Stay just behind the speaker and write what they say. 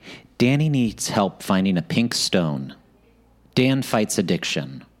Danny needs help finding a pink stone. Dan fights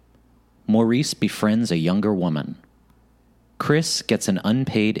addiction. Maurice befriends a younger woman. Chris gets an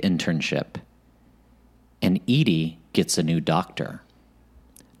unpaid internship. And Edie gets a new doctor.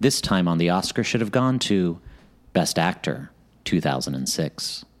 This time on the Oscar should have gone to Best Actor,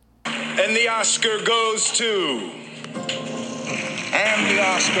 2006. And the Oscar goes to... And the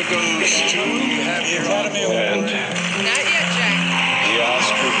Oscar goes to... You have the Academy Award. Not yet, Jack. The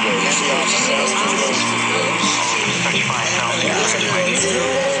Oscar goes to...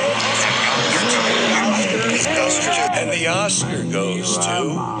 And the Oscar goes to...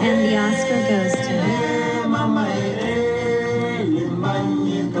 And the Oscar goes to...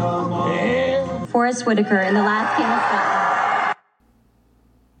 Forrest Whitaker in The Last King of Scotland.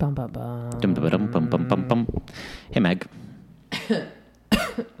 Bum, bum, bum. Dum, bum, bum, bum, bum, bum. Hey, Meg.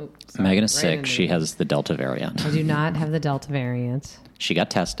 Megan is sick. She has the Delta variant. I do not have the Delta variant. She got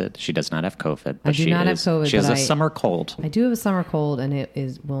tested. She does not have COVID. I do not have COVID. She has a summer cold. I do have a summer cold, and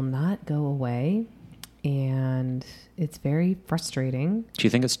it will not go away. And it's very frustrating. Do you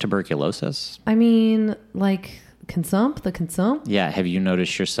think it's tuberculosis? I mean, like the consump? Yeah. Have you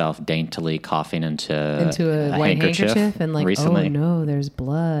noticed yourself daintily coughing into a white handkerchief and like, recently? Oh no, there's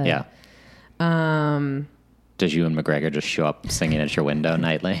blood. Yeah. Does you and McGregor just show up singing at your window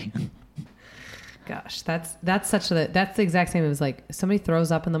nightly? Gosh, that's the exact same. It was like somebody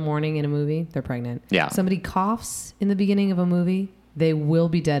throws up in the morning in a movie, they're pregnant. Yeah. Somebody coughs in the beginning of a movie, they will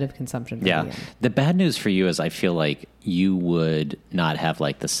be dead of consumption. Yeah. The bad news for you is I feel like you would not have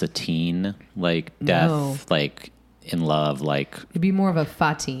like the Satine like death, like in love, like it'd be more of a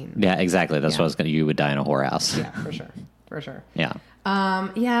Fatine. Yeah, exactly. That's what I was gonna. You would die in a whorehouse. Yeah, for sure. Yeah.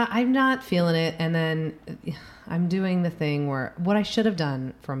 Yeah, I'm not feeling it, and then I'm doing the thing where what I should have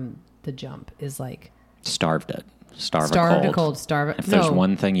done from the jump is like starve a cold. If there's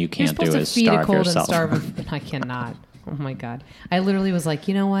one thing you can't do is feed starve a cold yourself. And I cannot. Oh my God. I literally was like,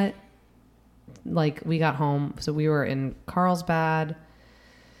 you know what? Like we got home. So we were in Carlsbad.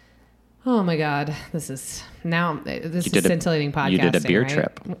 Oh my God. This is scintillating podcasting. You did a beer right?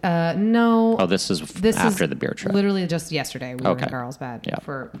 trip. No. Oh, this is after the beer trip. Literally just yesterday. We were in Carlsbad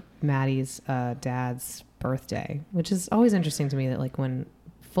for Maddie's dad's birthday, which is always interesting to me that like when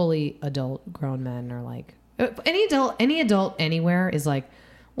fully adult grown men are like, any adult anywhere is like,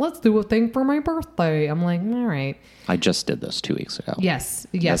 let's do a thing for my birthday. I'm like, all right. I just did this 2 weeks ago. Yes,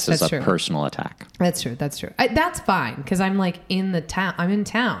 this that's is true. a personal attack. That's true. That's fine because I'm like in the town. I'm in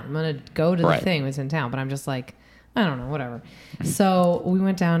town. I'm gonna go to the thing that's in town, but I'm just like, I don't know, whatever. So we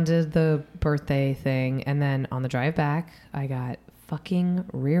went down to the birthday thing, and then on the drive back, I got fucking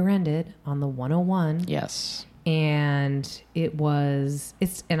rear-ended on the 101. Yes. And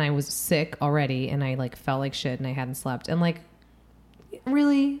and I was sick already, and I like felt like shit, and I hadn't slept, and like,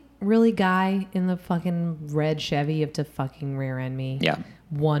 really guy in the fucking red Chevy to fucking rear end me. Yeah.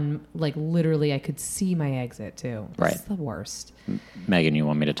 One, like literally I could see my exit too. Right. It's the worst. Megan, you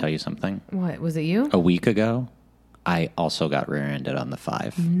want me to tell you something? What? Was it you? A week ago, I also got rear-ended on the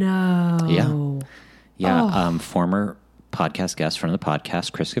 5. No. Yeah. Former podcast guest from the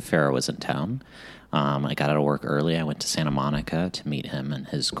podcast, Chris Gaffaro, was in town. I got out of work early. I went to Santa Monica to meet him and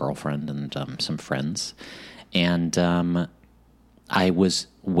his girlfriend and some friends. And I was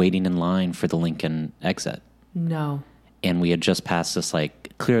waiting in line for the Lincoln exit. No. And we had just passed this,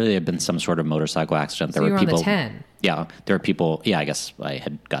 like, clearly there had been some sort of motorcycle accident. So you were on the 10. Yeah. There were people, I guess I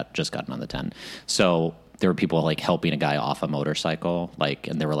had just gotten on the 10. So there were people, like, helping a guy off a motorcycle, like,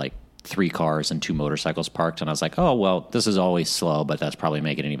 and there were, like, 3 cars and 2 motorcycles parked. And I was like, oh, well, this is always slow, but that's probably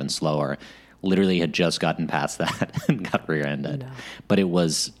making it even slower. Literally had just gotten past that and got rear-ended. No. But it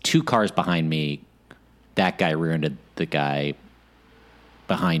was 2 cars behind me. That guy rear-ended the guy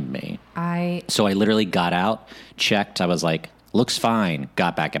behind me. So I literally got out, checked. I was like, looks fine.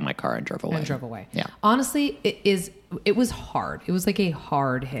 Got back in my car and drove away. Yeah. Honestly, it was hard. It was like a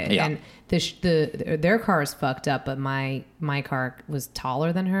hard hit. Yeah. And their car is fucked up, but my car was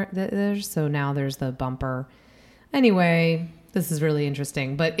taller than theirs. So now there's the bumper. Anyway, this is really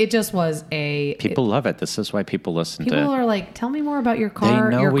interesting, but it just was People love it. This is why people listen to it. People are like, tell me more about your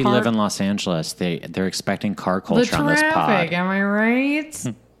car. They know we live in Los Angeles. They're expecting car culture on this pod. The traffic, am I right?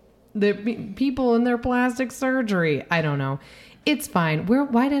 The people in their plastic surgery. I don't know. It's fine.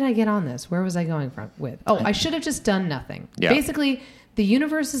 Why did I get on this? Where was I going with? Oh, I should have just done nothing. Yeah. Basically, the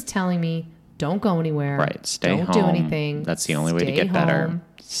universe is telling me, don't go anywhere. Right. Stay home. Don't do anything. That's the only way to get better.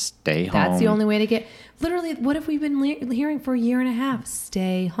 Stay home. That's the only way to get... Literally, what have we been hearing for a year and a half?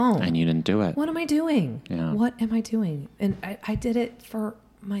 Stay home. And you didn't do it. What am I doing? Yeah. What am I doing? And I did it for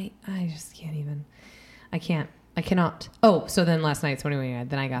I just can't even. I can't. I cannot. Oh, so then last night,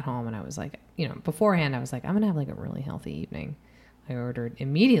 then I got home and I was like, beforehand I was like, I'm going to have like a really healthy evening. I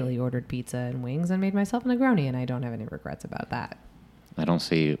immediately ordered pizza and wings and made myself a Negroni, and I don't have any regrets about that. I don't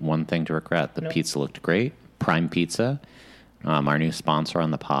see one thing to regret. The pizza looked great. Prime Pizza, our new sponsor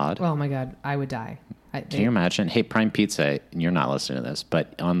on the pod. Oh my God, I would die. Can you imagine? Hey, Prime Pizza, you're not listening to this,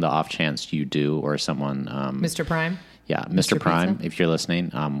 but on the off chance you do or someone... Mr. Prime? Yeah, Mr. Prime, Pizza? if you're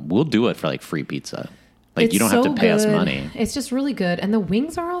listening, we'll do it for like free pizza. Like, you don't have to pay us money. It's just really good. And the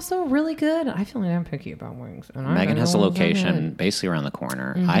wings are also really good. I feel like I'm picky about wings. And Meghann has a location basically around the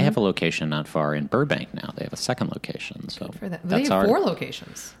corner. I have a location not far in Burbank now. They have a second location. So for that. They have 4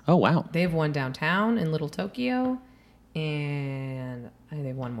 locations. Oh, wow. They have one downtown in Little Tokyo. And they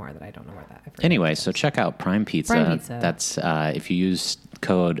have one more that I don't know where that is. Anyway, so check out Prime Pizza. Prime Pizza. That's if you use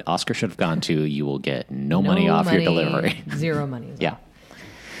code Oscar Should Have Gone To, you will get no money off your delivery. 0 money. Yeah.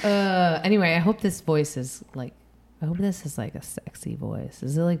 Anyway, I hope this voice is like, I hope this is like a sexy voice.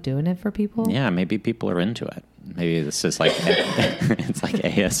 Is it like doing it for people? Yeah, maybe people are into it. Maybe this is like, it's like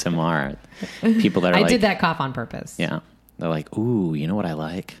ASMR. People that are I did that cough on purpose. Yeah. They're like, ooh, you know what I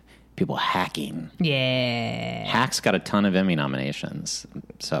like? People hacking. Yeah. Hack's got a ton of Emmy nominations.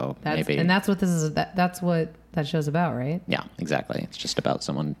 So maybe. And that's what this is. That's what that show's about, right? Yeah, exactly. It's just about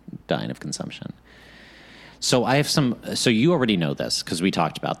someone dying of consumption. So I have so you already know this because we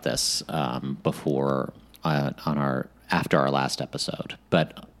talked about this before after our last episode.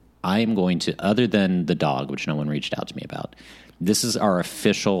 But I am going to, other than the dog, which no one reached out to me about, this is our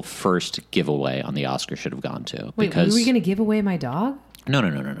official first giveaway on the Oscar Should Have Gone To. Wait, were we going to give away my dog?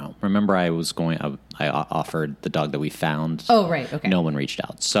 No. Remember, I offered the dog that we found. Oh, right. Okay. No one reached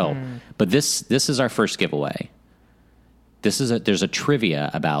out. So, but this is our first giveaway. There's a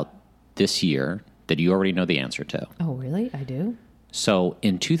trivia about this year that you already know the answer to. Oh, really? I do? So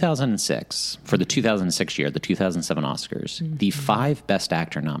in 2006, for the 2006 year, the 2007 Oscars, the 5 Best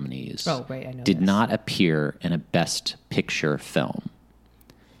Actor nominees did not appear in a Best Picture film.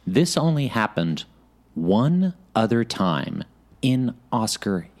 This only happened one other time in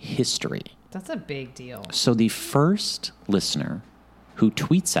Oscar history. That's a big deal. So the first listener who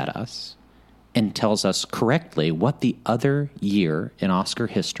tweets at us and tells us correctly what the other year in Oscar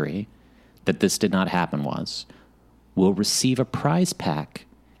history that this did not happen will receive a prize pack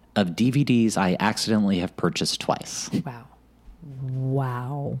of DVDs I accidentally have purchased twice.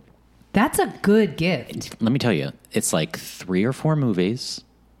 Wow. That's a good gift. Let me tell you, it's like 3 or 4 movies.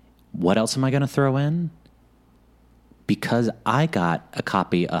 What else am I going to throw in? Because I got a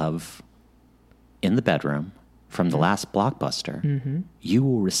copy of In the Bedroom from the last Blockbuster, you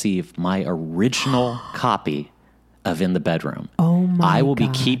will receive my original copy of In the Bedroom. Oh my God. I will be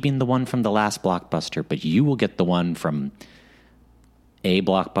keeping the one from the last Blockbuster, but you will get the one from a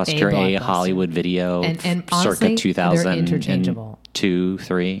Blockbuster, a Hollywood Video, and honestly, circa 2000, they're interchangeable. 2,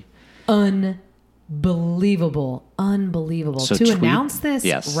 3. Unbelievable. So announce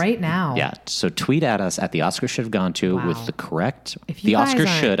this right now. Yeah. So tweet at us at the Oscar Should Have Gone To with the correct, the Oscar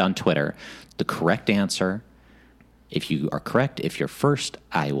Should on Twitter, the correct answer. If you are correct, if you're first,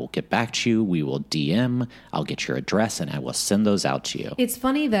 I will get back to you. We will DM. I'll get your address and I will send those out to you. It's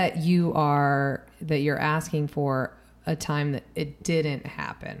funny that you're asking for a time that it didn't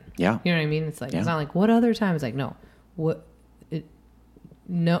happen. Yeah. You know what I mean? It's like, it's not like what other time? It's like, no,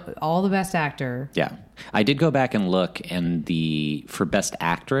 all the Best Actor. Yeah. I did go back and look, and for Best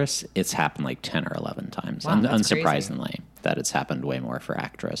Actress, it's happened like 10 or 11 times. Wow, that's unsurprisingly, crazy. that it's happened way more for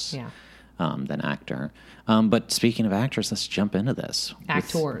actress. Yeah. Than actor. But speaking of actors, let's jump into this.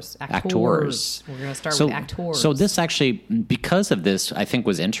 Actors. We're going to start with actors. So this actually, because of this, I think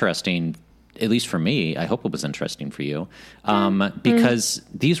was interesting, at least for me. I hope it was interesting for you. Because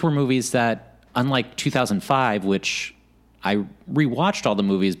these were movies that, unlike 2005, which I rewatched all the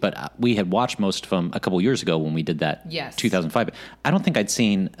movies, but we had watched most of them a couple years ago when we did that 2005. I don't think I'd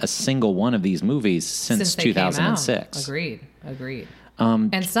seen a single one of these movies since 2006. Agreed.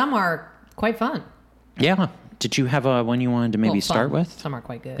 And some are quite fun. Yeah. Did you have one you wanted to maybe start with? Some are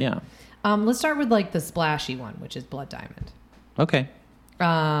quite good. Yeah. Let's start with like the splashy one, which is Blood Diamond. Okay.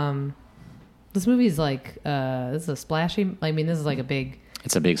 This movie is like this is a splashy. I mean, this is like a big.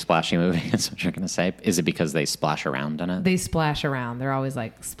 It's a big splashy movie. That's what you're going to say. Is it because they splash around in it? They splash around. They're always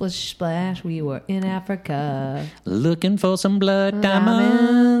like splish splash. We were in Africa looking for some blood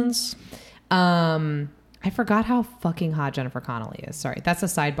diamonds. I forgot how fucking hot Jennifer Connelly is. Sorry, that's a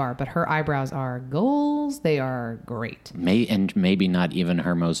sidebar, but her eyebrows are goals. They are great. Maybe not even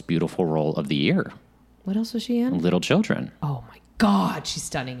her most beautiful role of the year. What else was she in? Little Children. Oh my God, she's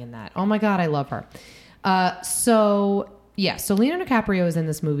stunning in that. Oh my God, I love her. So Leonardo DiCaprio is in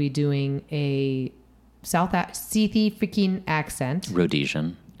this movie doing a South African accent.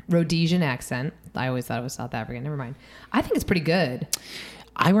 Rhodesian accent. I always thought it was South African. Never mind. I think it's pretty good.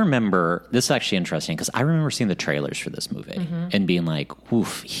 I remember, this is actually interesting because I remember seeing the trailers for this movie and being like,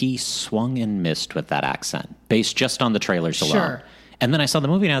 oof, he swung and missed with that accent based just on the trailers alone. Sure. And then I saw the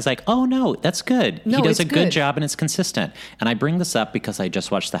movie and I was like, oh no, that's good. No, he does a it's good good. job and it's consistent. And I bring this up because I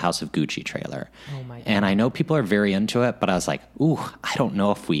just watched the House of Gucci trailer. Oh my God. And I know people are very into it, but I was like, ooh, I don't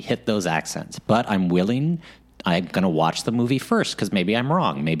know if we hit those accents. But I'm going to watch the movie first because maybe I'm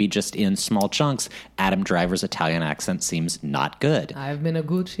wrong. Maybe just in small chunks, Adam Driver's Italian accent seems not good. I've been a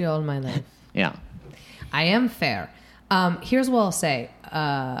Gucci all my life. Yeah. I am fair. Here's what I'll say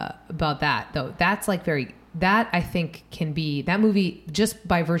about that, though. That's like that I think can be, that movie, just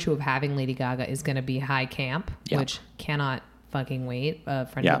by virtue of having Lady Gaga, is going to be high camp, which cannot fucking wait. Friend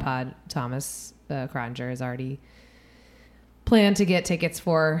of the pod, Thomas Crottinger, has already planned to get tickets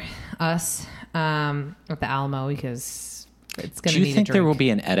for us at the Alamo because it's going to need a drink. Do you think there will be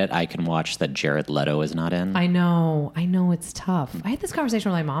an edit I can watch that Jared Leto is not in? I know it's tough. I had this conversation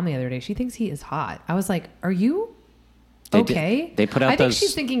with my mom the other day. She thinks he is hot. I was like, are you okay? They put out I think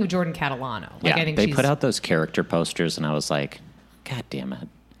she's thinking of Jordan Catalano. Like, I think they put out those character posters, and I was like, God damn it.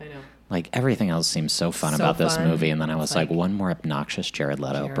 I know. Like, everything else seems so fun about this movie, and then I was like, one more obnouse Jared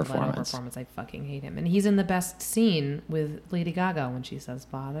Leto performance. I fucking hate him. And he's in the best scene with Lady Gaga when she says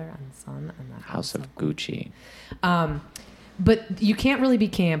father and son and that House of Gucci. But you can't really be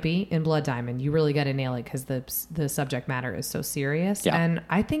campy in Blood Diamond. You really got to nail it because the subject matter is so serious. Yeah. And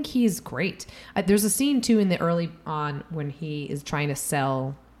I think he's great. There's a scene too in the early on when he is trying to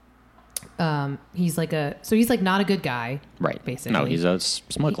sell. He's like not a good guy, right? Basically, no, he's a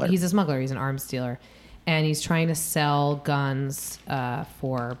smuggler. He's a smuggler. He's an arms dealer, and he's trying to sell guns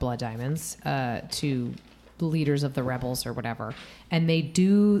for Blood Diamonds to leaders of the rebels or whatever. And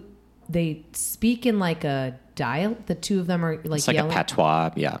they speak in like a dialect. The two of them are like, it's like yelling. A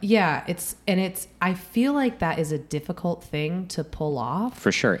patois, yeah. Yeah, I feel like that is a difficult thing to pull off.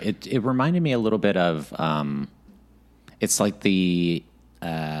 For sure. It reminded me a little bit of, it's like the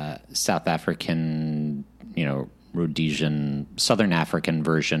South African, Rhodesian, Southern African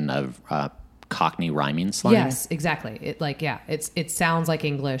version of Cockney rhyming slang. Yes, exactly. It sounds like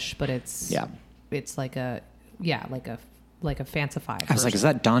English, but it's like a fancified. I was like, is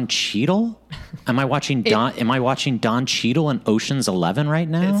that Don Cheadle? Am I watching Don Cheadle in Ocean's 11 right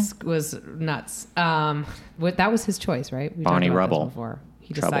now? It was nuts. That was his choice, right? We Barney talked about Rubble. this before.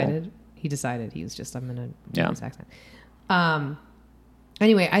 He decided he was just, I'm going to do this accent.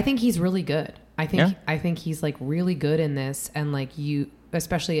 Anyway, I think he's really good. I think he's like really good in this, and like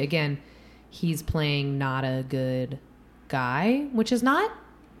especially again, he's playing not a good guy, which is not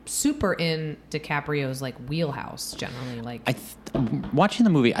super in DiCaprio's like wheelhouse generally. Like watching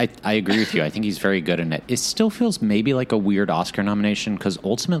the movie, I agree with you. I think he's very good in it. It still feels maybe like a weird Oscar nomination because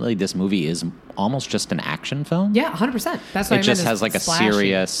ultimately this movie is almost just an action film. Yeah, 100%. That's what it just has like splashy.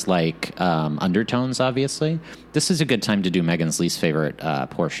 A serious undertones. Obviously, this is a good time to do Megan's least favorite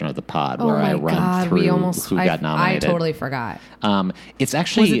portion of the pod, where I run through who got nominated. I totally forgot. It's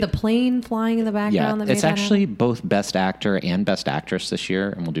actually, was it the plane flying in the background? Yeah, that it's actually both Best Actor and Best Actress this year,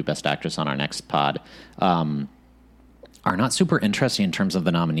 and we'll do Best Actress on our next pod. Are not super interesting in terms of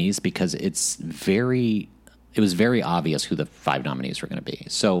the nominees because it was very obvious who the 5 nominees were going to be.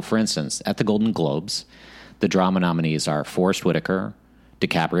 So, for instance, at the Golden Globes, the drama nominees are Forrest Whitaker,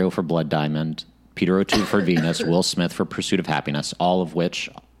 DiCaprio for Blood Diamond, Peter O'Toole for Venus, Will Smith for Pursuit of Happiness, all of which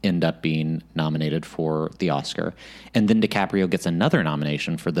end up being nominated for the Oscar. And then DiCaprio gets another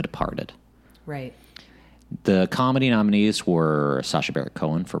nomination for The Departed. Right. The comedy nominees were Sacha Baron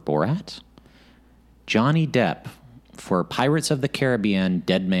Cohen for Borat, Johnny Depp for Pirates of the Caribbean,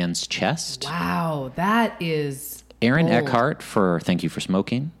 Dead Man's Chest. Wow, that is Aaron bold. Eckhart for Thank You for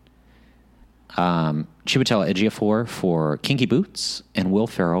Smoking. Chiwetel Ejiofor for Kinky Boots, and Will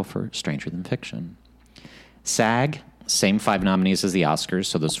Ferrell for Stranger Than Fiction. SAG, same 5 nominees as the Oscars,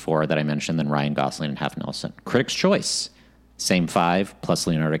 so those 4 that I mentioned, then Ryan Gosling and Half Nelson. Critics' Choice, same 5, plus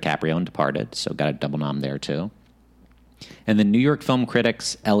Leonardo DiCaprio and Departed, so got a double nom there too. And then New York Film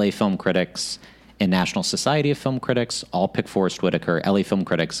Critics, LA Film Critics, and National Society of Film Critics all picked Forrest Whitaker. LA Film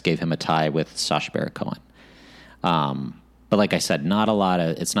Critics gave him a tie with Sacha Baron Cohen. But like I said,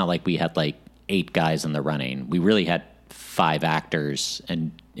 it's not like we had like 8 guys in the running. We really had 5 actors,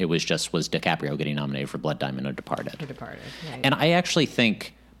 and it was DiCaprio getting nominated for Blood Diamond or Departed. Right. And I actually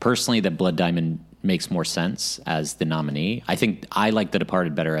think personally that Blood Diamond makes more sense as the nominee. I think I like The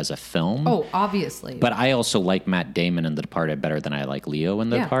Departed better as a film. Oh, obviously. But I also like Matt Damon in The Departed better than I like Leo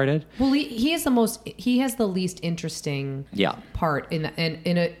in The Departed. Well, he has the least interesting Yeah. part in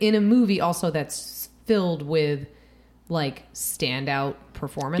a movie also that's filled with like standout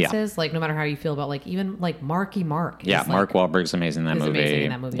performances. Like no matter how you feel about like even like Marky Mark. Yeah, Mark Wahlberg's amazing in that movie. Amazing in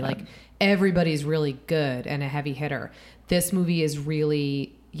that movie. Yeah. Like everybody's really good and a heavy hitter. This movie is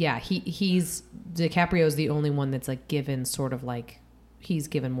really he's DiCaprio's the only one that's like given sort of like he's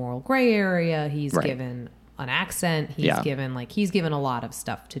given moral gray area. He's given an accent. He's given a lot of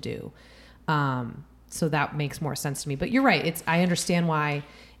stuff to do. So that makes more sense to me. But you're right. I understand why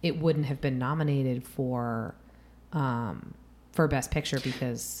it wouldn't have been nominated for Best Picture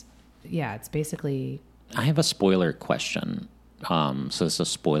because it's basically. I have a spoiler question. So it's a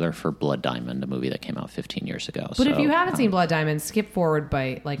spoiler for Blood Diamond, a movie that came out 15 years ago. But if you haven't seen Blood Diamond, skip forward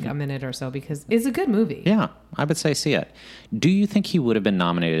by like a minute or so because it's a good movie. Yeah, I would say see it. Do you think he would have been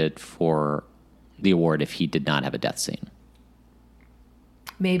nominated for the award if he did not have a death scene?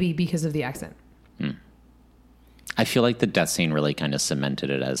 Maybe because of the accent. I feel like the death scene really kind of cemented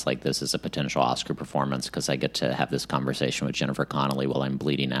it as like this is a potential Oscar performance because I get to have this conversation with Jennifer Connelly while I'm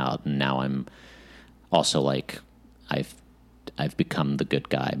bleeding out, and now I'm also like I've become the good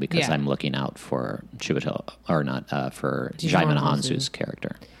guy because I'm looking out for Chiwetel or not for Djimon Hounsou's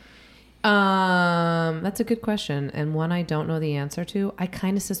character. That's a good question and one I don't know the answer to. I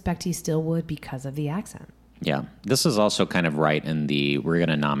kind of suspect he still would because of the accent. Yeah, this is also kind of right in the we're going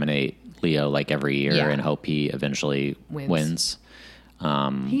to nominate Leo like every year and hope he eventually wins.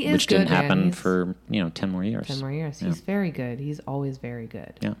 He is which good, didn't happen for 10 more years. 10 more years. He's very good. He's always very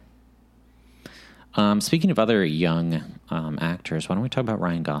good. Yeah. Speaking of other young actors, why don't we talk about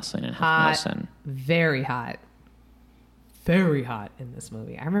Ryan Gosling and Hannah Nelson? Very hot. Very hot in this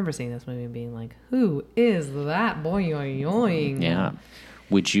movie. I remember seeing this movie and being like, "Who is that boy?" Yeah.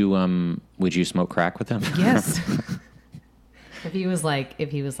 Would you smoke crack with him? Yes. If he was like,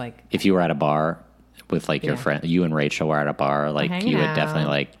 if you were at a bar with like your friend, you and Rachel were at a bar, like you would definitely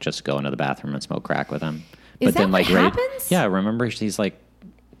like just go into the bathroom and smoke crack with him. Is that what happens? Yeah, remember she's like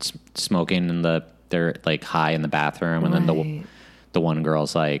smoking they're like high in the bathroom, and then the one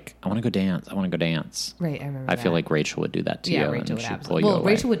girl's like, I want to go dance. Right, I remember. I feel like Rachel would do that to you. Yeah, Rachel would absolutely. Well,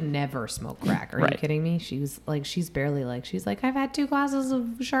 Rachel would never smoke crack. Are you kidding me? She's barely like, she's like, I've had 2 glasses of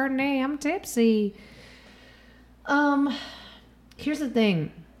Chardonnay. I'm tipsy. Here's the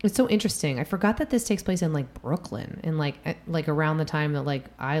thing. It's so interesting. I forgot that this takes place in like Brooklyn and like around the time that like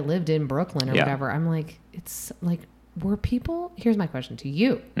I lived in Brooklyn or whatever. I'm like, it's like, were people, here's my question to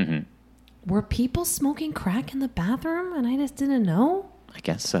you. Mm-hmm. Were people smoking crack in the bathroom and I just didn't know? I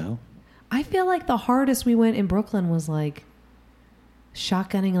guess so. I feel like the hardest we went in Brooklyn was like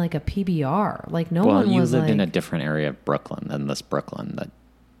shotgunning like a PBR. Like no one was like... Well, you lived in a different area of Brooklyn than this Brooklyn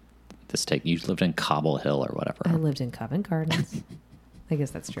you lived in Cobble Hill or whatever. I lived in Covent Gardens. I guess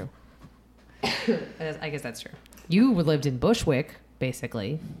that's true. I guess that's true. You lived in Bushwick,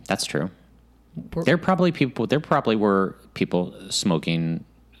 basically. That's true. There probably were people smoking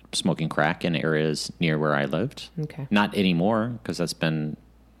crack in areas near where I lived. Okay. Not anymore because that's been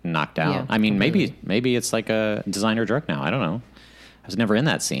knocked out. Yeah, I mean, maybe it's like a designer drug now. I don't know. I was never in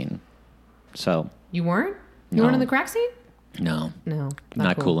that scene. So you weren't? You weren't in the crack scene? No.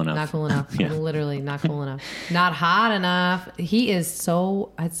 Not cool enough. Not cool enough. Yeah. Literally not cool enough. Not hot enough. He is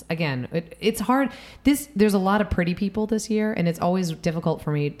so, it's hard. There's a lot of pretty people this year, and it's always difficult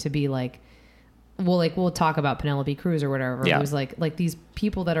for me to be like, we'll talk about Penelope Cruz or whatever. Yeah. It was like these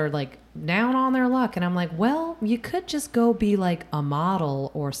people that are like down on their luck. And I'm like, well, you could just go be like a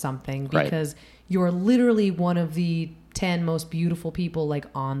model or something because you're literally one of the 10 most beautiful people like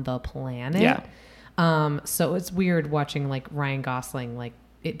on the planet. Yeah. So it's weird watching like Ryan Gosling, like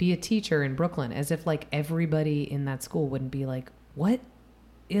it be a teacher in Brooklyn as if like everybody in that school wouldn't be like, what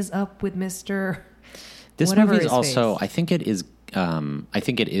is up with Mr. This movie is also, I think it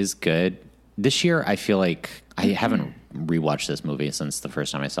is good. This year, I feel like I haven't rewatched this movie since the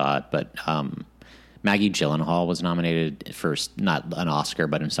first time I saw it, but Maggie Gyllenhaal was nominated for not an Oscar,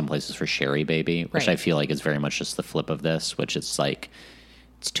 but in some places for Sherry Baby, which I feel like is very much just the flip of this, which is like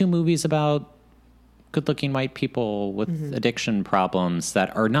it's 2 movies about good-looking white people with addiction problems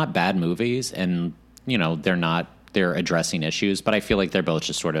that are not bad movies, and they're addressing issues, but I feel like they're both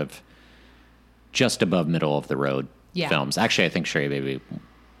just sort of just above middle of the road films. Actually, I think Sherry Baby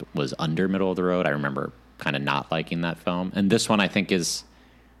was under middle of the road. I remember kind of not liking that film. And this one I think is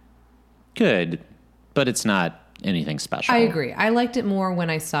good, but it's not anything special. I agree. I liked it more when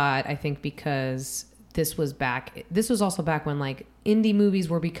I saw it, I think because this was also back when like indie movies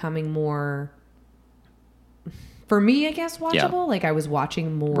were becoming more, for me, I guess, watchable. Yeah. Like I was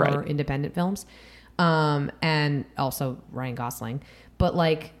watching more independent films. And also Ryan Gosling. But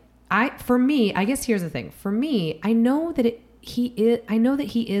like, I guess here's the thing. For me, I know that I know that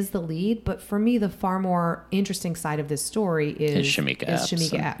he is the lead, but for me, the far more interesting side of this story is Shamika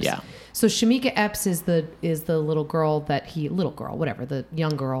Epps. Yeah. So Shamika Epps is the little girl whatever, the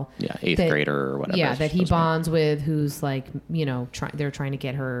young girl. Yeah, eighth grader or whatever. Yeah, that he bonds with, who's like, they're trying to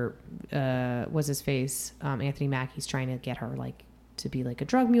get her, what's his face? Anthony Mackie's trying to get her like to be like a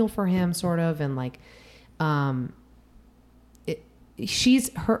drug mule for him, sort of, and like,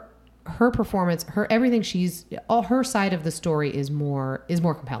 her performance, everything, all her side of the story is more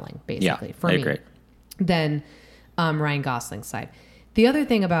compelling, basically, for me, than Ryan Gosling's side. The other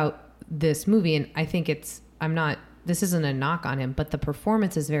thing about this movie, and I think this isn't a knock on him, but the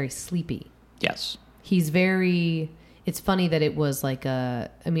performance is very sleepy. Yes. It's funny that it was like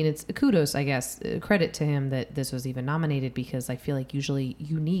it's kudos, I guess, credit to him that this was even nominated, because I feel like usually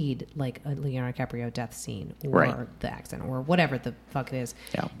you need like a Leonardo DiCaprio death scene or the accident or whatever the fuck it is.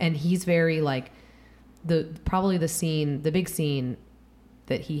 Yeah. And he's very like the big scene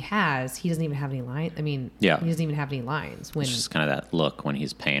that he has, he doesn't even have any lines. I mean, he doesn't even have any lines when it's just kind of that look when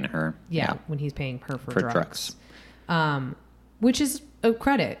he's paying her. Yeah. When he's paying her for drugs. Which is a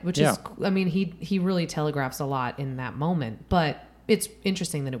credit, he really telegraphs a lot in that moment, but it's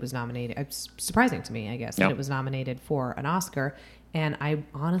interesting that it was nominated. It's surprising to me, I guess, that it was nominated for an Oscar. And I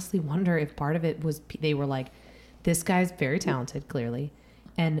honestly wonder if part of it was they were like, this guy's very talented, clearly,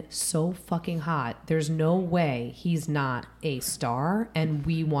 and so fucking hot. There's no way he's not a star, and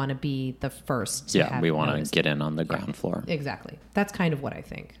we want to be the first to have we want noticed. to get in on the ground floor. Exactly. That's kind of what I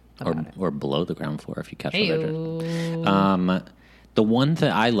think. Or below the ground floor, if you catch what I did. The one thing,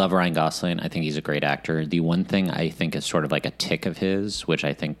 I love Ryan Gosling. I think he's a great actor. The one thing I think is sort of like a tick of his, which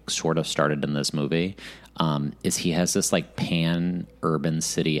I think sort of started in this movie, is he has this like pan-urban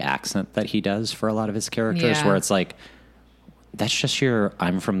city accent that he does for a lot of his characters, where it's like, that's just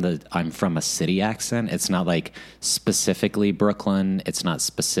I'm from a city accent. It's not like specifically Brooklyn. It's not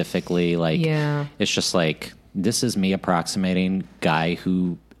specifically like, it's just like, this is me approximating guy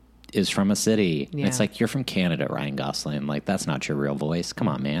who is from a city. Yeah. It's like, you're from Canada, Ryan Gosling. Like, that's not your real voice. Come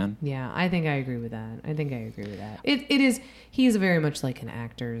on, man. Yeah, I think I agree with that. It is, he's very much like an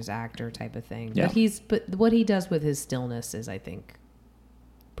actor's actor type of thing. Yeah. But what he does with his stillness is, I think,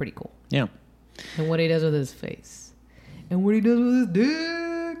 pretty cool. Yeah. And what he does with his face. And what he does with his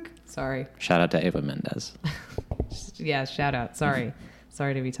dick. Sorry. Shout out to Eva Mendes. Yeah, shout out. Sorry.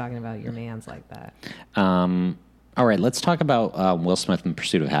 Sorry to be talking about your mans like that. All right, let's talk about Will Smith in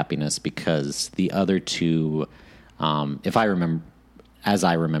Pursuit of Happiness, because the other two, if I remember, as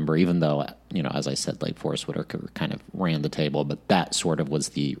I remember, even though, as I said, like Forrest Whitaker kind of ran the table, but that sort of was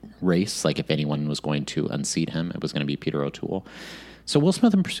the race. Like, if anyone was going to unseat him, it was going to be Peter O'Toole. So Will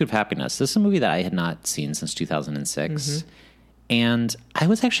Smith in Pursuit of Happiness, this is a movie that I had not seen since 2006. Mm-hmm. And I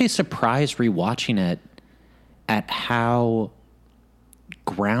was actually surprised rewatching it at how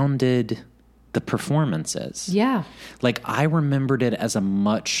grounded the performance is. Yeah. Like, I remembered it as a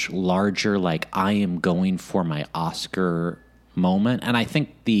much larger, like, I am going for my Oscar moment. And I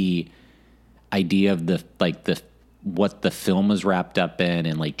think the idea of what the film was wrapped up in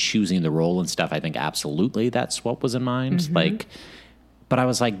and like choosing the role and stuff, I think absolutely that's what was in mind. Mm-hmm. Like, but I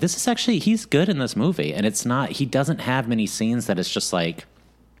was like, this is actually, he's good in this movie. And it's not, he doesn't have many scenes that it's just like,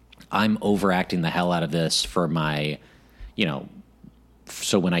 I'm overacting the hell out of this for my,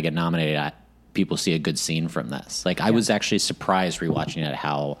 so when I get nominated, people see a good scene from this. Like, I was actually surprised rewatching it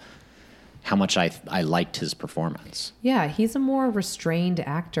how much I liked his performance. Yeah, he's a more restrained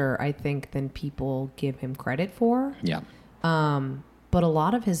actor, I think, than people give him credit for. Yeah. But a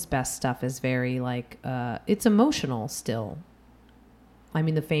lot of his best stuff is very like it's emotional still. I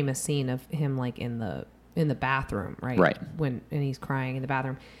mean, the famous scene of him like in the bathroom, right? Right. And he's crying in the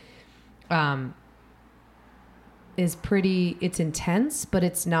bathroom. Is pretty, it's intense, but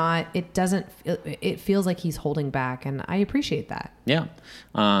it's not, it feels like he's holding back, and I appreciate that. Yeah.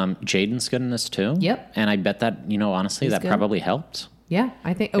 Jaden's good in this too. Yep. And I bet that, honestly, he's that good. Probably helped. Yeah,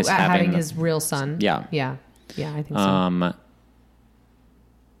 I think, having his real son. Yeah. Yeah, I think so.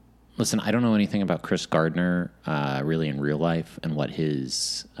 Listen, I don't know anything about Chris Gardner, really in real life, and what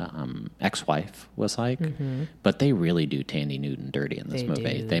his ex-wife was like, but they really do Tandy Newton dirty in this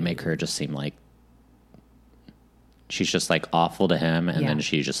movie. They make her just seem like she's just like awful to him, and then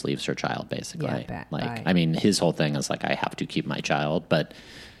she just leaves her child, basically. Yeah, I mean, his whole thing is like, I have to keep my child, but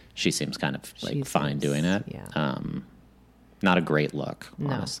she seems kind of like fine doing it. Yeah. Not a great look,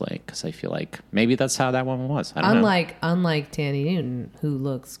 honestly, because I feel like maybe that's how that woman was. I don't know. Unlike Tandy Newton, who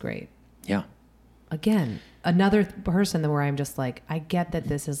looks great. Yeah. Again, another person where I'm just like, I get that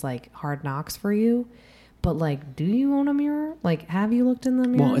this is like hard knocks for you, but like, do you own a mirror? Like, have you looked in the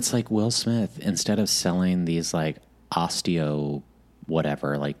mirror? Well, it's like Will Smith, instead of selling these like osteo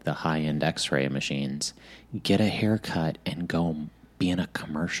whatever, like the high-end x-ray machines, get a haircut and go be in a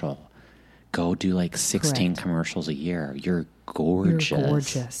commercial. Go do like 16 commercials a year. You're gorgeous. You're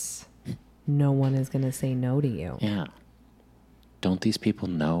gorgeous. No one is going to say no to you. Yeah. Don't these people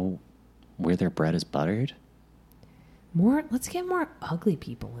know where their bread is buttered? Let's get more ugly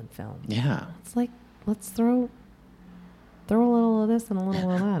people in film. Yeah. It's like, let's throw a little of this and a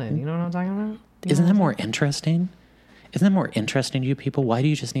little of that in. You know what I'm talking about? Isn't that more interesting? Isn't that more interesting to you people? Why do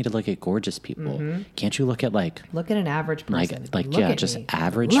you just need to look at gorgeous people? Mm-hmm. Can't you look at Look at an average person. Just me.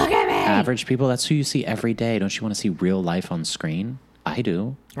 average. Look at me! Average people. That's who you see every day. Don't you want to see real life on screen? I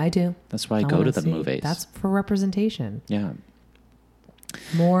do. That's why I go to the movies. That's for representation. Yeah.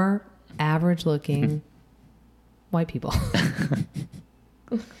 More average looking white people.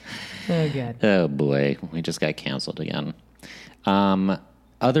 Oh, good. Oh, boy. We just got canceled again.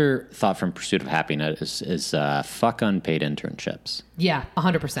 Other thought from Pursuit of Happiness is fuck unpaid internships. Yeah,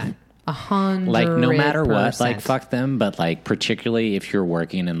 100%. 100%. Like, no matter what, like, fuck them. But, like, particularly if you're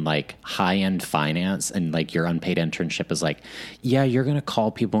working in, like, high-end finance and, like, your unpaid internship is like, yeah, you're going to call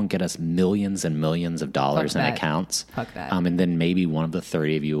people and get us millions and millions of dollars in accounts. Fuck that. And then maybe one of the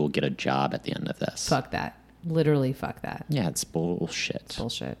 30 of you will get a job at the end of this. Fuck that. Literally fuck that. Yeah, it's bullshit. It's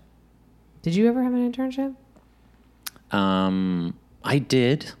bullshit. Did you ever have an internship? I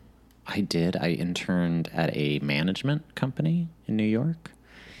did. I interned at a management company in New York,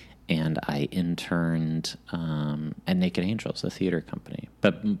 and I interned at Naked Angels, a theater company.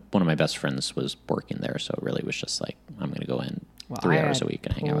 But one of my best friends was working there, so it really was just like, I'm going to go in 3 hours a week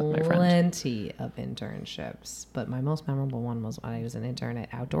and hang out with my friend. Plenty of internships, but my most memorable one was when I was an intern at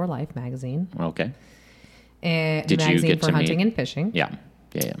Outdoor Life magazine. Okay. And did magazine you get for to hunting and fishing. Yeah.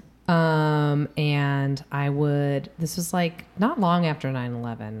 And this was like not long after 9/11.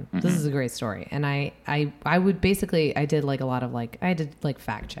 Mm-hmm. This is a great story. And I did like a lot of like, I did like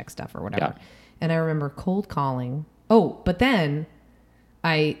fact check stuff or whatever. Yeah. And I remember cold calling. Oh, but then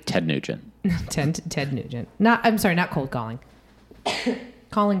Ted Nugent. Ted Nugent. Not cold calling.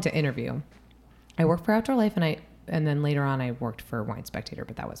 Calling to interview. I worked for Outdoor Life and then later on I worked for Wine Spectator,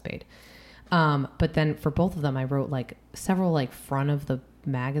 but that was paid. But then for both of them, I wrote like several like front of the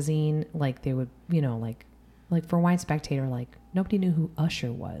magazine, like they would, like for Wine Spectator, like nobody knew who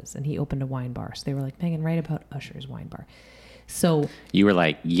Usher was, and he opened a wine bar. So they were like, Meghann, write about Usher's wine bar. So you were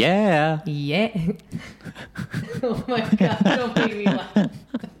like, yeah. Oh my God, don't make me laugh.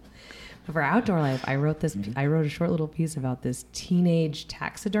 But for Outdoor Life, I wrote this. I wrote a short little piece about this teenage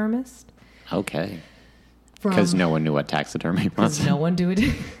taxidermist. Okay. Because no one knew what taxidermy was. Because no one knew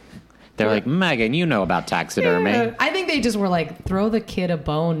it. They're like, Meghann, you know about taxidermy. Yeah. I think they just were like, throw the kid a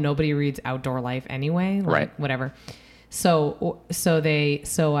bone. Nobody reads Outdoor Life anyway. Like, right. Whatever. So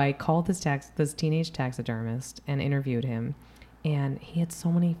I called this teenage taxidermist and interviewed him, and he had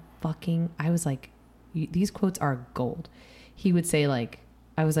so many I was like, these quotes are gold. He would say like,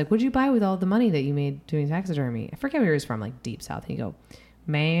 I was like, what'd you buy with all the money that you made doing taxidermy? I forget where he was from, like deep south. And he'd go,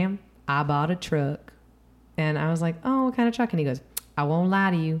 ma'am, I bought a truck. And I was like, oh, what kind of truck? And he goes, I won't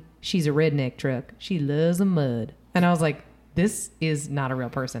lie to you. She's a redneck truck. She loves the mud. And I was like, this is not a real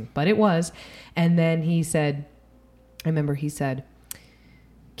person, but it was. And then he said, I remember he said,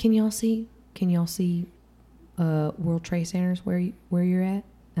 can y'all see World Trade Centers where you're at?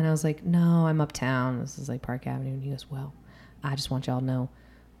 And I was like, no, I'm uptown. This is like Park Avenue. And he goes, well, I just want y'all to know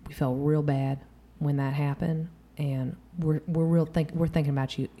we felt real bad when that happened, and we're thinking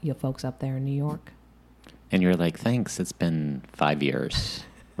about you folks up there in New York. And you're like, thanks. It's been 5 years.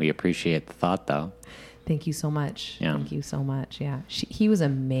 We appreciate the thought, though. Thank you so much. Yeah. Thank you so much. Yeah. He was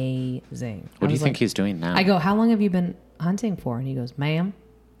amazing. What do you think he's doing now? I go, how long have you been hunting for? And he goes, ma'am.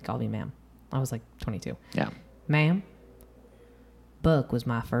 He called me ma'am. I was like 22. Yeah. Ma'am. Buck was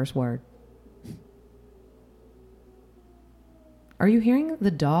my first word. Are you hearing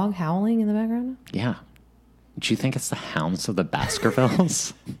the dog howling in the background? Yeah. Do you think it's the hounds of the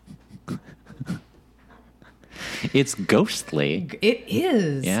Baskervilles? It's ghostly. It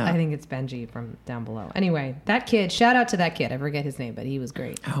is. Yeah. I think it's Benji from down below. Anyway, that kid, shout out to that kid. I forget his name, but he was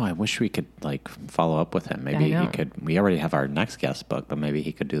great. Oh, I wish we could like follow up with him. Maybe he could. We already have our next guest book, but maybe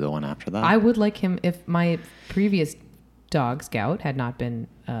he could do the one after that. I would like him, if my previous dog, Scout, had not been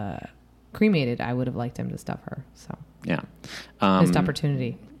cremated, I would have liked him to stuff her. So yeah. Missed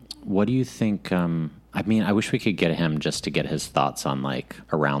opportunity. What do you think? I mean, I wish we could get him just to get his thoughts on like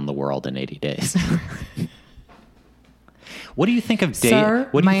around the world in 80 days. What do you think of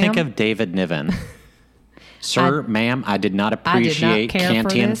David Niven? Sir, ma'am, I did not appreciate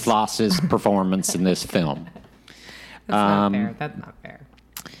Canty and Floss's performance in this film. That's not fair. That's not fair.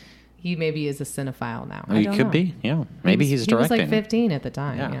 He maybe is a cinephile now. He could be. Yeah. Maybe he's directing. He was like 15 at the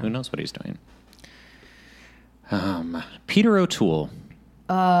time. Yeah. Who knows what he's doing? Peter O'Toole.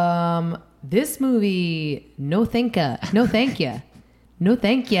 This movie, no thank ya. No thank ya. No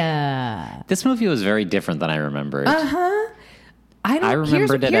thank ya. This movie was very different than I remembered. I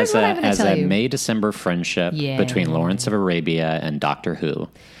remembered it as a May-December friendship between Lawrence of Arabia and Doctor Who.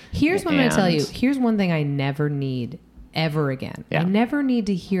 Here's what I'm going to tell you. Here's one thing I never need ever again. Yeah. I never need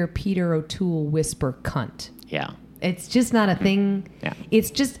to hear Peter O'Toole whisper cunt. Yeah. It's just not a thing. Yeah.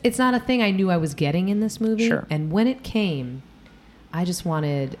 It's not a thing I knew I was getting in this movie. Sure. And when it came, I just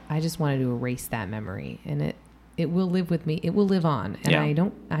wanted to erase that memory, and it will live with me. It will live on.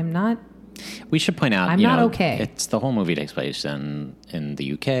 And I'm not. We should point out, I'm not okay. It's the whole movie takes place in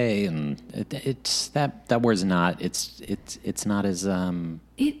the UK, and it's that word's not. It's not as.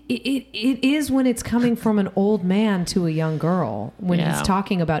 It is when it's coming from an old man to a young girl. When he's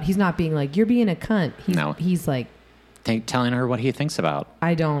talking about, he's not being like, "You're being a cunt." He's like, telling her what he thinks about.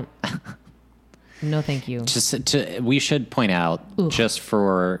 I don't. No, thank you. We should point out, just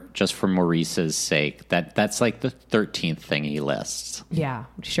for Maurice's sake, that's like the 13th thing he lists. Yeah,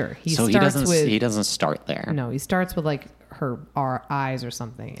 sure. He doesn't start there. No, he starts with like our eyes or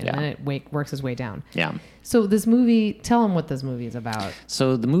something, and then it works his way down. Yeah. So this movie, tell him what this movie is about.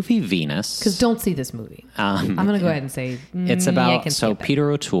 So the movie Venus. Because don't see this movie. I'm going to go ahead and say it's about. So Peter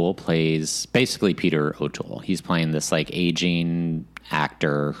O'Toole plays basically Peter O'Toole. He's playing this like aging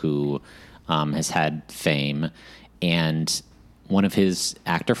actor who. Has had fame, and one of his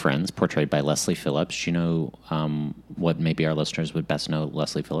actor friends, portrayed by Leslie Phillips. Do you know what maybe our listeners would best know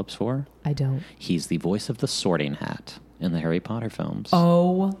Leslie Phillips for? I don't. He's the voice of the Sorting Hat in the Harry Potter films.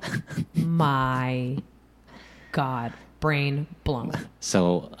 Oh my God, brain blown.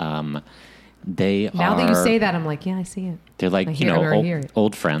 So they now that you say that, I'm like, yeah, I see it. They're like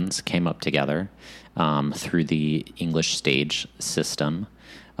old friends came up together through the English stage system.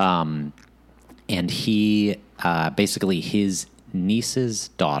 And he, basically his niece's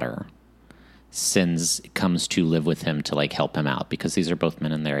daughter comes to live with him to like help him out because these are both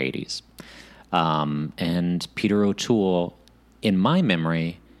men in their 80s. And Peter O'Toole, in my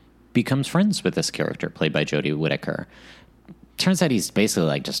memory, becomes friends with this character played by Jodie Whittaker. Turns out he's basically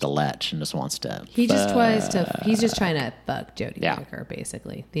like just a lech and just wants to. He's just trying to fuck Jodie Whittaker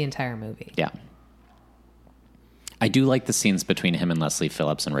basically the entire movie. Yeah. I do like the scenes between him and Leslie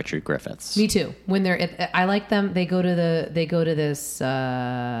Phillips and Richard Griffiths. Me too. When I like them. They go to this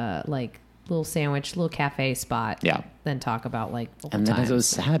like little little cafe spot. Yeah. Then talk about like. And then it was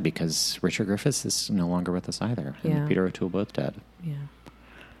sad because Richard Griffiths is no longer with us either. Yeah. And Peter O'Toole both dead. Yeah.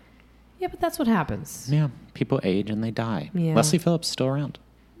 Yeah, but that's what happens. Yeah, people age and they die. Yeah. Leslie Phillips is still around.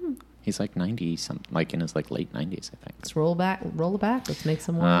 He's like 90 something, like in his like late 90s, I think. Let's roll it back. Let's make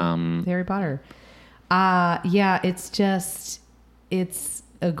some more Harry Potter. Yeah, it's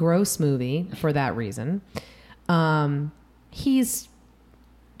a gross movie for that reason. He's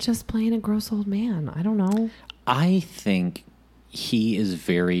just playing a gross old man. I don't know. I think he is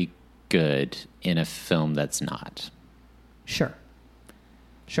very good in a film that's not. Sure,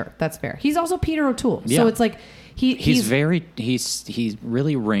 that's fair. He's also Peter O'Toole, yeah. So it's like he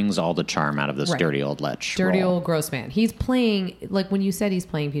really wrings all the charm out of this dirty old lech. Dirty old gross man. He's playing, like when you said he's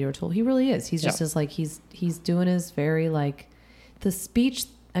playing Peter O'Toole, he really is. He's just as like he's doing his very like the speech.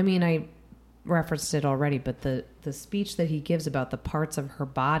 I mean, I referenced it already, but the speech that he gives about the parts of her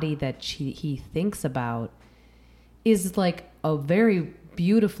body that he thinks about is like a very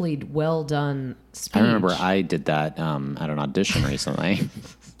beautifully well done speech. I remember I did that at an audition recently.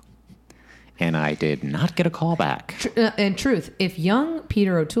 And I did not get a call back. In truth, if young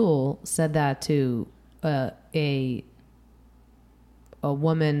Peter O'Toole said that to a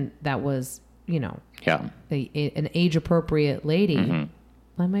woman that was, an age appropriate lady,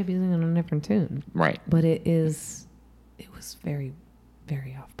 I might be singing a different tune. Right. But it was very,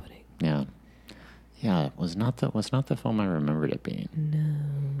 very off putting. Yeah. Yeah, it was not the film I remembered it being. No.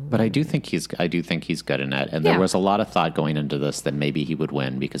 But I do think he's good in it. And there was a lot of thought going into this that maybe he would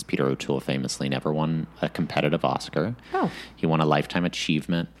win because Peter O'Toole famously never won a competitive Oscar. Oh. He won a Lifetime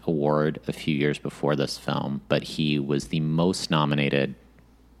Achievement Award a few years before this film, but he was the most nominated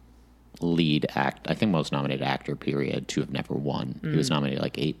most nominated actor, period, to have never won. He was nominated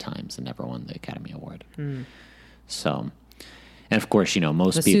like 8 times and never won the Academy Award. So... And of course,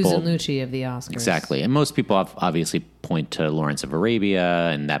 most people... Susan Lucci of the Oscars. Exactly. And most people obviously point to Lawrence of Arabia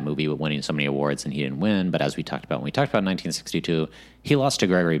and that movie winning so many awards and he didn't win. But as we talked about, when we talked about 1962, he lost to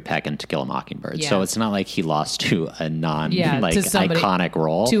Gregory Peck in To Kill a Mockingbird. Yeah. So it's not like he lost to a iconic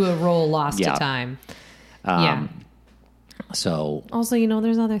role. To a role lost to time. So also,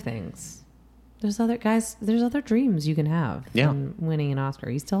 there's other things. There's other dreams you can have from winning an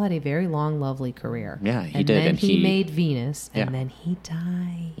Oscar. He still had a very long, lovely career. Yeah, he and did. Then and he made Venus, and Yeah. then he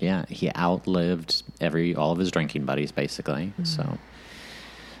died. Yeah, he outlived all of his drinking buddies, basically.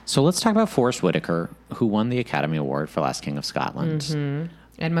 So let's talk about Forrest Whitaker, who won the Academy Award for Last King of Scotland.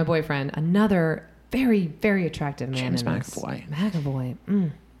 And my boyfriend, another very, very attractive man. James in this. McAvoy. McAvoy.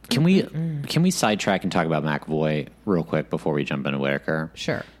 Can we sidetrack and talk about McAvoy real quick before we jump into Whitaker?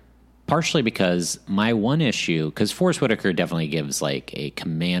 Sure. Partially because my one issue, because Forrest Whitaker definitely gives like a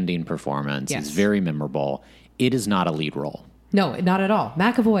commanding performance. Yes. He's very memorable. It is not a lead role. No, not at all.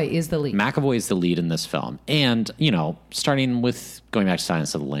 McAvoy is the lead. McAvoy is the lead in this film. And, starting with going back to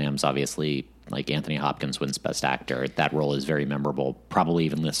Silence of the Lambs, obviously, like Anthony Hopkins wins Best Actor. That role is very memorable, probably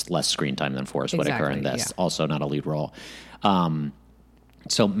even less screen time than Forrest Whitaker in this. Yeah. Also not a lead role.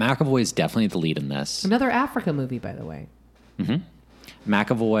 So McAvoy is definitely the lead in this. Another Africa movie, by the way. Mm-hmm.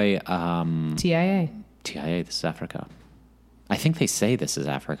 McAvoy... TIA, this is Africa. I think they say this is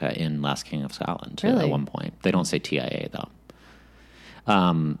Africa in Last King of Scotland, too, really? At one point. They don't say TIA, though.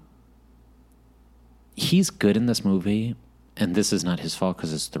 He's good in this movie, and this is not his fault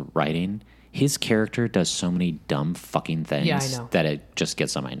because it's the writing. His character does so many dumb fucking things that it just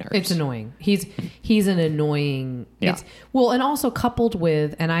gets on my nerves. It's annoying. He's an annoying. Yeah. And also coupled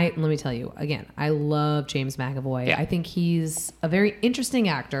with, let me tell you again, I love James McAvoy. Yeah. I think he's a very interesting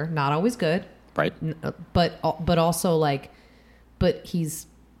actor. Not always good, right? But also but he's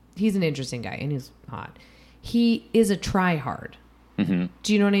an interesting guy and he's hot. He is a try-hard. Mm-hmm.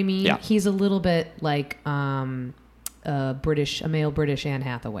 Do you know what I mean? Yeah. He's a little bit like a male British Anne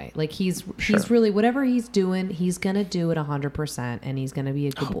Hathaway. Like he's really, whatever he's doing, he's gonna do it 100%, and he's gonna be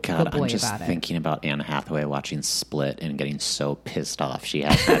a good boy about it. I'm just thinking about Anne Hathaway watching Split and getting so pissed off. She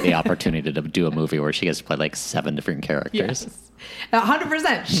has had the opportunity to do a movie where she gets to play like 7 different characters. Yes.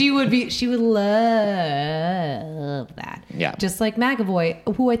 100%. She would love that. Yeah. Just like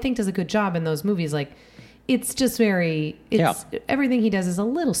McAvoy, who I think does a good job in those movies. Like, it's just everything he does is a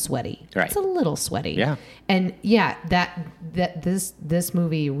little sweaty. Right. It's a little sweaty. Yeah. And this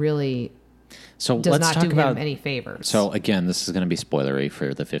movie really does let's not talk do about him any favors. So again, this is going to be spoilery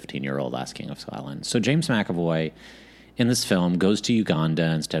for the 15-year-old Last King of Scotland. So James McAvoy in this film goes to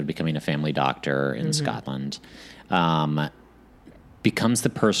Uganda instead of becoming a family doctor in Scotland. Becomes the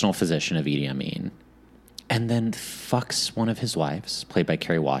personal physician of Idi Amin. And then fucks one of his wives, played by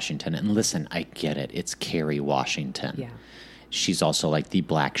Kerry Washington. And listen, I get it. It's Kerry Washington. Yeah. She's also like the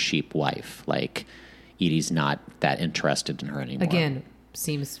black sheep wife. Like, Edie's not that interested in her anymore. Again,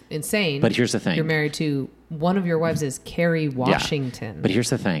 seems insane. But here's the thing. You're married to one of your wives is Kerry Washington. Yeah. But here's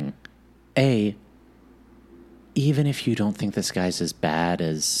the thing. Even if you don't think this guy's as bad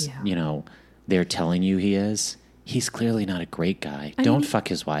as, they're telling you he is, he's clearly not a great guy. Don't fuck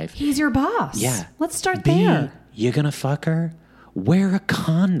his wife. He's your boss. Yeah. Let's start there. You gonna fuck her? Wear a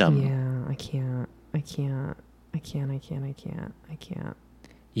condom. Yeah, I can't.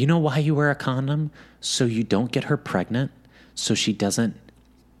 You know why you wear a condom? So you don't get her pregnant, so she doesn't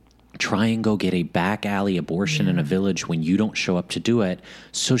try and go get a back alley abortion in a village when you don't show up to do it,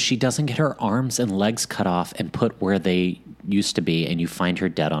 so she doesn't get her arms and legs cut off and put where they used to be and you find her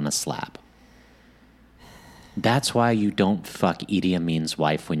dead on a slab. That's why you don't fuck Idi Amin's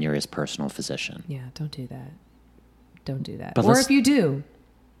wife when you're his personal physician. Yeah, don't do that. Don't do that. But or if you do,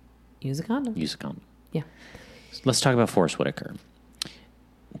 use a condom. Use a condom. Yeah. Let's talk about Forrest Whitaker.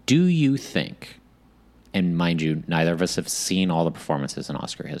 Do you think, and mind you, neither of us have seen all the performances in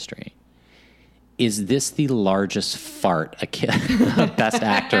Oscar history, is this the largest fart a Best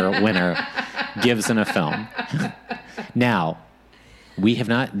Actor winner gives in a film? Now, we have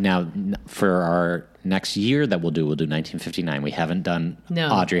not, for our next year that we'll do 1959. We haven't done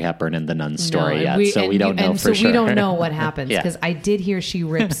Audrey Hepburn and the Nun story yet, so we don't know for sure. We don't know what happens, because I did hear she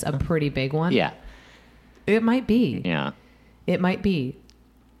rips a pretty big one. Yeah. It might be. Yeah. It might be.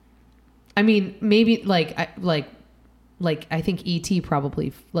 I mean, maybe I think E.T.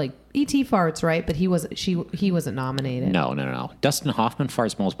 probably E.T. farts, right? But he wasn't nominated. No. Dustin Hoffman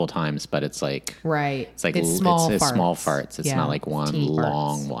farts multiple times, but it's like right. It's like it's small farts. It's not like one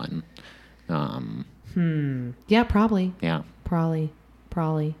long one. Yeah, probably. Yeah. Probably.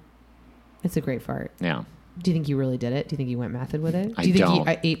 It's a great fart. Yeah. Do you think you really did it? Do you think you went method with it? Do you think you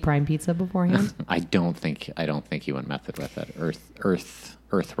ate prime pizza beforehand? I don't think you went method with it. Earth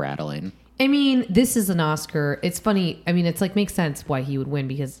rattling. I mean, this is an Oscar. It's funny. I mean, it's like makes sense why he would win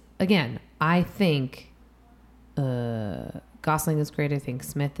because again, I think Gosling is great. I think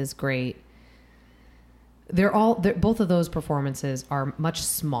Smith is great. Both of those performances are much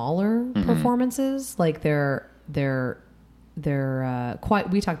smaller performances. Like they're quiet.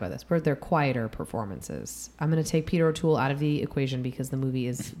 We talked about this, but they're quieter performances. I'm going to take Peter O'Toole out of the equation because the movie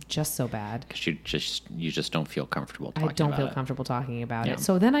is just so bad. Because you just don't feel comfortable talking about it. I don't feel comfortable talking about it.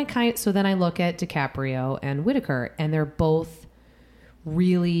 So then I look at DiCaprio and Whittaker, and they're both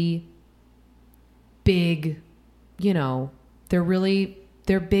really big,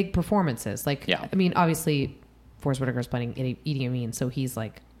 they're big performances. Like, I mean, obviously Forrest Whitaker's playing Idi Amin, so he's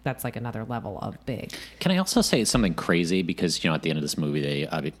like, that's like another level of big. Can I also say something crazy? Because, at the end of this movie,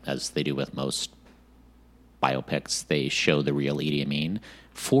 they, as they do with most biopics, they show the real Idi Amin.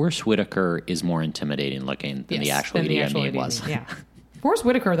 Forrest Whitaker is more intimidating looking than the actual Idi Amin was. Yeah. Forrest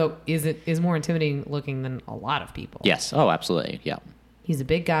Whitaker, though, is more intimidating looking than a lot of people. Yes. Oh, absolutely. Yeah. He's a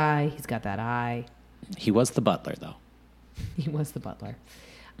big guy. He's got that eye. He was the butler, though. He was the butler.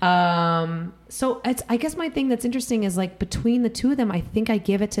 So I guess my thing that's interesting is like between the two of them, I think I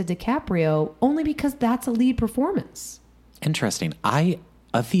give it to DiCaprio only because that's a lead performance. Interesting.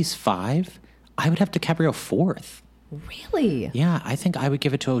 Of these 5, I would have DiCaprio 4th. Really? Yeah, I think I would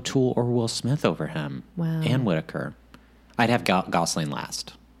give it to O'Toole or Will Smith over him. Wow. And Whitaker. I'd have Gosling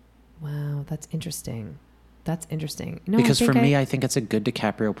last. Wow, that's interesting. No, because for me, I think it's a good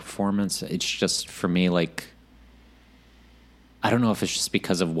DiCaprio performance. It's just, for me, like, I don't know if it's just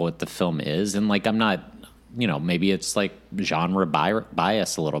because of what the film is. And, like, I'm not, maybe it's, like, genre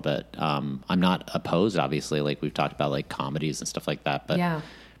bias a little bit. I'm not opposed, obviously. Like, we've talked about, like, comedies and stuff like that. But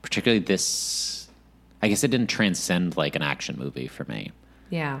particularly this, I guess it didn't transcend, like, an action movie for me.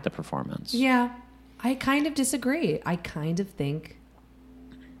 Yeah. The performance. Yeah. I kind of disagree. I kind of think,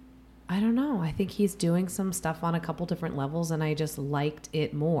 I don't know. I think he's doing some stuff on a couple different levels, and I just liked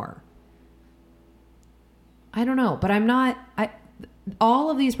it more. I don't know, but I'm not.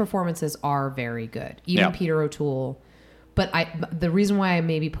 All of these performances are very good, even Peter O'Toole. But the reason why I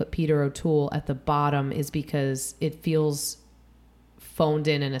maybe put Peter O'Toole at the bottom is because it feels phoned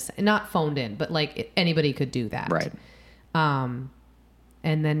in not phoned in, but like anybody could do that, right? And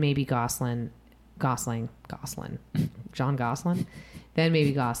then maybe Gosling, John Gosling, then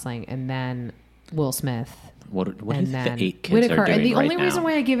maybe Gosling, and then Will Smith. What and is then the 8 kids Whitaker. are doing And the right only now? reason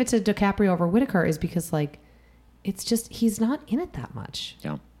why I give it to DiCaprio over Whitaker is because, like, it's just, he's not in it that much.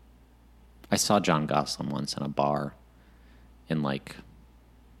 Yeah. I saw John Gosling once in a bar in, like,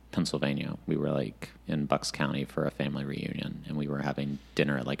 Pennsylvania. We were, like, in Bucks County for a family reunion, and we were having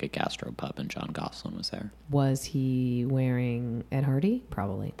dinner at, like, a gastropub, and John Gosling was there. Was he wearing Ed Hardy?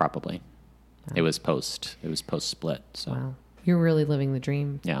 Probably. Wow. It was post-split, so. Wow. You're really living the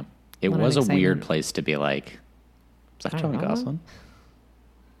dream. Yeah. It was a weird place to be like, is that John Gosling?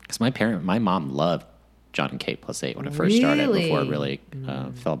 Because my mom loved John and Kate Plus 8 when it first started, before it really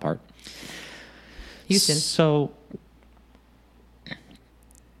fell apart. Houston. So,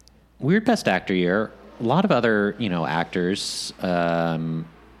 weird Best Actor year. A lot of other, actors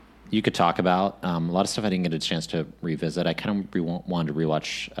you could talk about. A lot of stuff I didn't get a chance to revisit. I kind of wanted to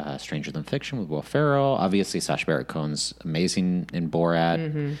rewatch Stranger Than Fiction with Will Ferrell. Obviously, Sacha Baron Cohen's amazing in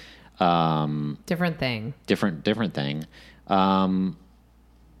Borat. Different thing. Different thing.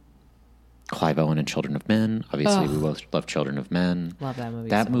 Clive Owen in Children of Men. Obviously, we both love Children of Men. Love that movie.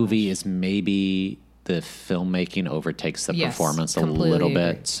 That so movie much. is maybe the filmmaking overtakes the performance a completely little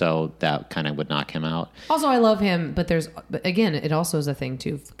agree. bit, so that kind of would knock him out. Also, I love him, but again, it also is a thing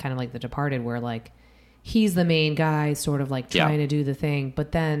too, kind of like The Departed, where like he's the main guy, sort of like trying to do the thing,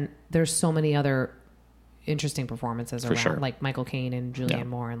 but then there's so many other interesting performances around, sure. like Michael Caine and Julianne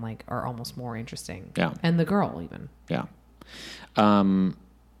Moore, and like are almost more interesting. Yeah, and the girl even. Yeah.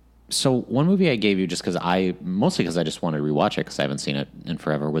 So one movie I gave you just because mostly because I just wanted to rewatch it because I haven't seen it in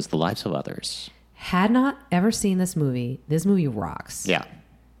forever was The Lives of Others. Had not ever seen this movie. This movie rocks. Yeah.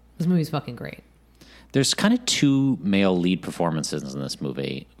 This movie's fucking great. There's kind of 2 male lead performances in this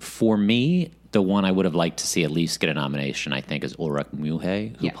movie. For me, the one I would have liked to see at least get a nomination, I think, is Ulrich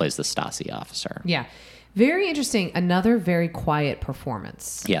Muhe, who plays the Stasi officer. Yeah. Very interesting. Another very quiet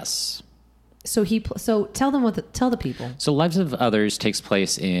performance. Yes. So tell the people. So Lives of Others takes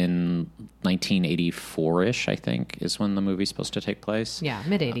place in 1984-ish, I think, is when the movie's supposed to take place. Yeah,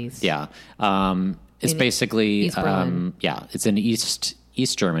 mid-'80s. Yeah. It's basically East Berlin. It's in East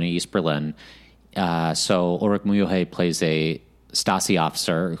Germany, East Berlin. So Ulrich Muhe plays a Stasi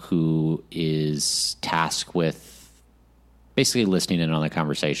officer who is tasked with basically listening in on the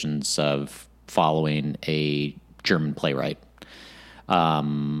conversations of following a German playwright.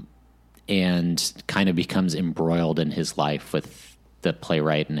 And kind of becomes embroiled in his life with the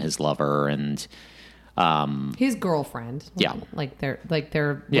playwright and his lover and his girlfriend. Yeah. Like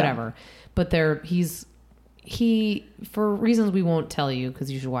they're whatever. But he for reasons we won't tell you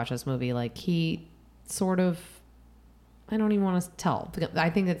because you should watch this movie, like he sort of, I don't even want to tell. I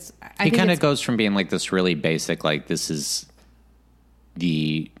think it's. He kind of goes from being like this really basic, like this is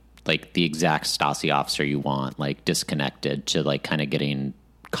the exact Stasi officer you want, like disconnected, to like kind of getting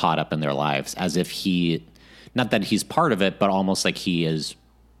caught up in their lives as if not that he's part of it, but almost like he is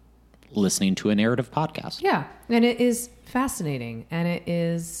listening to a narrative podcast. Yeah. And it is fascinating. And it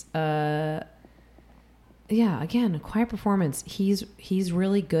is, again, a quiet performance. He's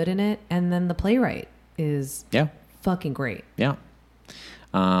really good in it. And then the playwright is fucking great. Yeah.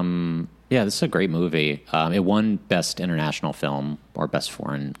 This is a great movie. It won Best International Film or Best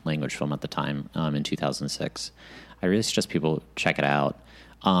Foreign Language Film at the time in 2006. I really suggest people check it out.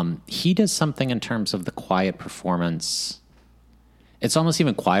 He does something in terms of the quiet performance. It's almost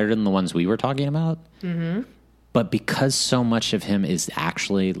even quieter than the ones we were talking about. Mm-hmm. But because so much of him is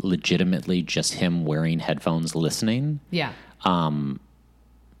actually legitimately just him wearing headphones listening. Yeah.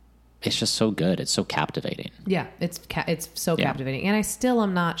 It's just so good. It's so captivating. Yeah, it's so captivating. And I still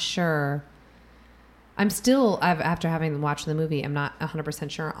am not sure. After having watched the movie, I'm not 100%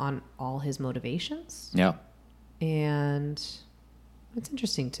 sure on all his motivations. Yeah. And it's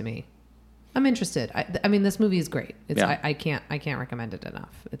interesting to me. I'm interested. I mean, this movie is great. I can't recommend it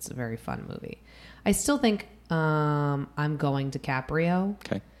enough. It's a very fun movie. I still think I'm going DiCaprio.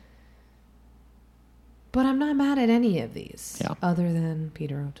 Okay. But I'm not mad at any of these, other than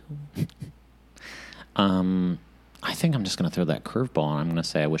Peter O'Toole. I think I'm just going to throw that curveball, and I'm going to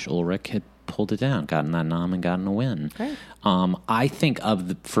say I wish Ulrich had pulled it down, gotten that nom, and gotten a win. Great. I think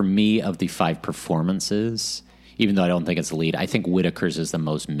for me, of the 5 performances, even though I don't think it's the lead, I think Whitaker's is the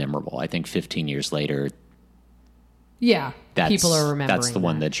most memorable. I think 15 years later, people are remembering. That's the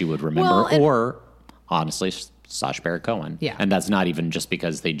one that you would remember, or honestly, Sacha Baron Cohen. Yeah, and that's not even just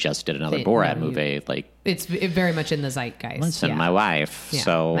because they just did another Borat movie. Like it's very much in the zeitgeist. Listen, my wife. Yeah,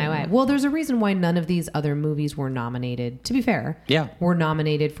 so my wife. Well, there's a reason why none of these other movies were nominated. To be fair, were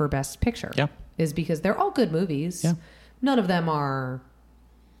nominated for Best Picture. Yeah, is because they're all good movies. Yeah, none of them are.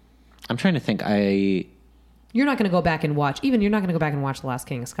 I'm trying to think. You're not going to go back and watch. Even you're not going to go back and watch The Last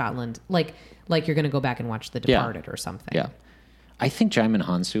King of Scotland. Like you're going to go back and watch The Departed or something. Yeah. I think Jaimin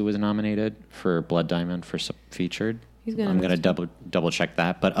Hansu was nominated for Blood Diamond for featured. I'm going to double check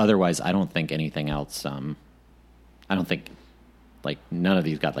that, but otherwise, I don't think anything else. I don't think none of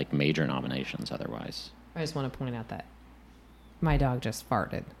these got major nominations. Otherwise, I just want to point out that my dog just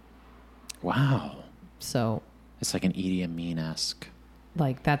farted. Wow! So it's like an Idi Amin-esque.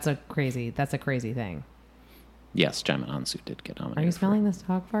 That's a crazy thing. Yes, Jaimin Hansu did get nominated. Are you smelling this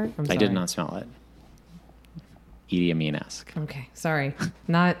dog fart? I'm sorry. I did not smell it. Idi Amin-esque. Okay, sorry.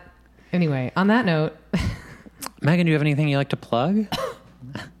 Not. Anyway, on that note. Megan, do you have anything you'd like to plug?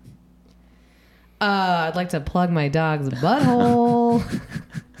 I'd like to plug my dog's butthole.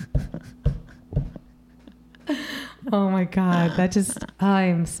 Oh my God.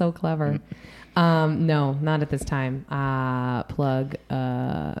 I'm so clever. No, not at this time. Plug.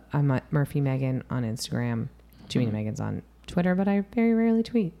 I'm at Murphy Meghann on Instagram. Jimmy Megann's on Twitter, but I very rarely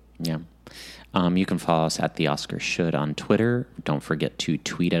tweet. Yeah. You can follow us at The Oscar Should on Twitter. Don't forget to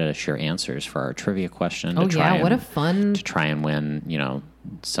tweet at us your answers for our trivia question. Oh, what a fun... To try and win,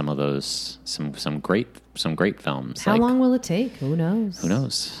 some of those, some great films. How long will it take? Who knows? Who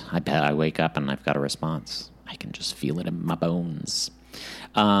knows? I bet I wake up and I've got a response. I can just feel it in my bones.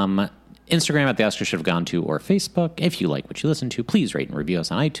 Instagram at The Oscar Should Have Gone To, or Facebook. If you like what you listen to, please rate and review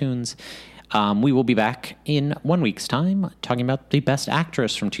us on iTunes. We will be back in 1 week's time talking about the Best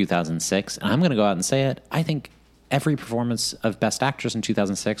Actress from 2006. And I'm going to go out and say it. I think every performance of Best Actress in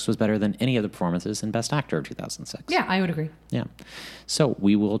 2006 was better than any of the performances in Best Actor of 2006. Yeah, I would agree. Yeah. So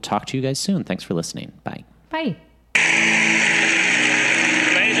we will talk to you guys soon. Thanks for listening. Bye. Bye.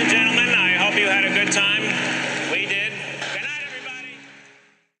 Ladies and gentlemen, I hope you had a good time.